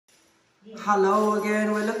Hello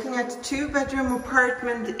again. We're looking at a 2-bedroom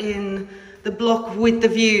apartment in the block with the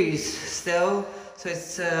views still. So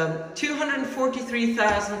it's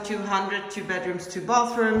 243,200, 2 bedrooms, 2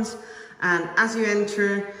 bathrooms. And as you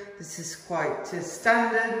enter, this is quite a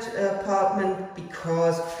standard apartment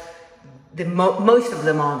because most of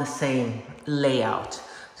them are the same layout.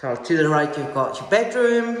 So to the right, you've got your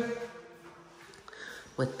bedroom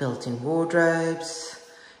with built-in wardrobes,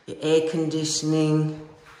 your air conditioning.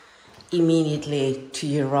 Immediately to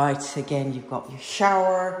your right, again, you've got your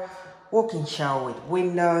shower, walk-in shower with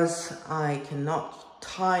windows. I cannot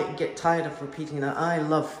get tired of repeating that. I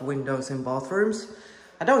love windows in bathrooms.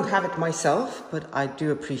 I don't have it myself, but I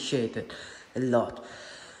do appreciate it a lot.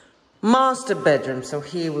 Master bedroom. So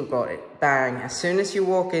here we've got it. Bang. As soon as you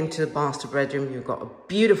walk into the master bedroom, you've got a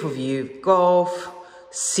beautiful view of Gulf,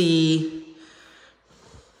 sea.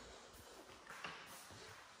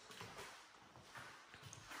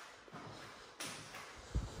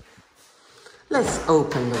 Let's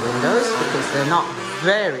open the windows because they're not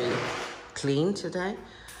very clean today.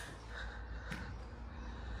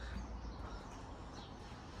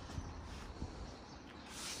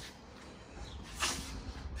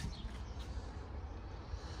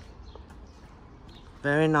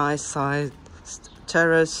 Very nice sized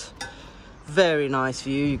terrace. Very nice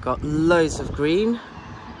view. You've got loads of green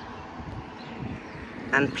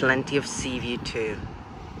and plenty of sea view too.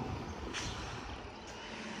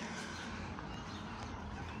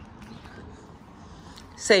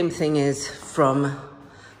 Same thing is from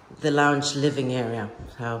the lounge living area.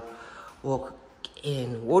 So walk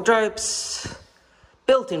in wardrobes,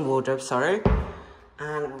 built-in wardrobes, sorry.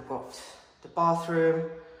 And we've got the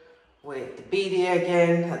bathroom with the bidet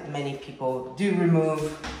again, that many people do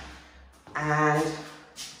remove. And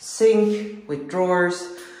sink with drawers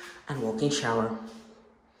and walk-in shower.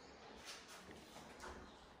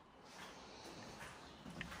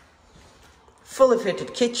 Fully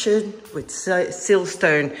fitted kitchen with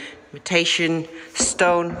siltstone imitation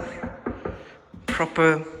stone,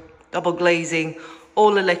 proper double glazing,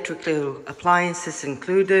 all electrical appliances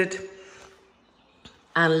included,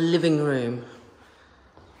 and living room.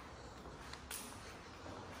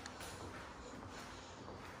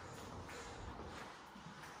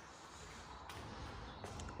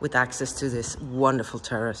 With access to this wonderful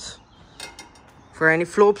terrace. For any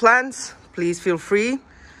floor plans, please feel free.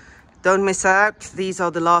 Don't miss out. These are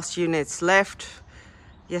the last units left.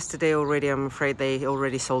 Yesterday already, I'm afraid they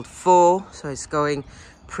already sold 4. So it's going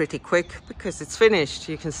pretty quick because it's finished.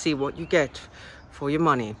 You can see what you get for your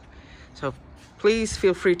money. So please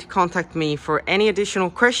feel free to contact me for any additional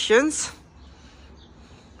questions.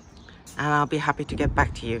 And I'll be happy to get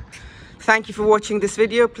back to you. Thank you for watching this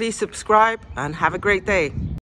video. Please subscribe and have a great day.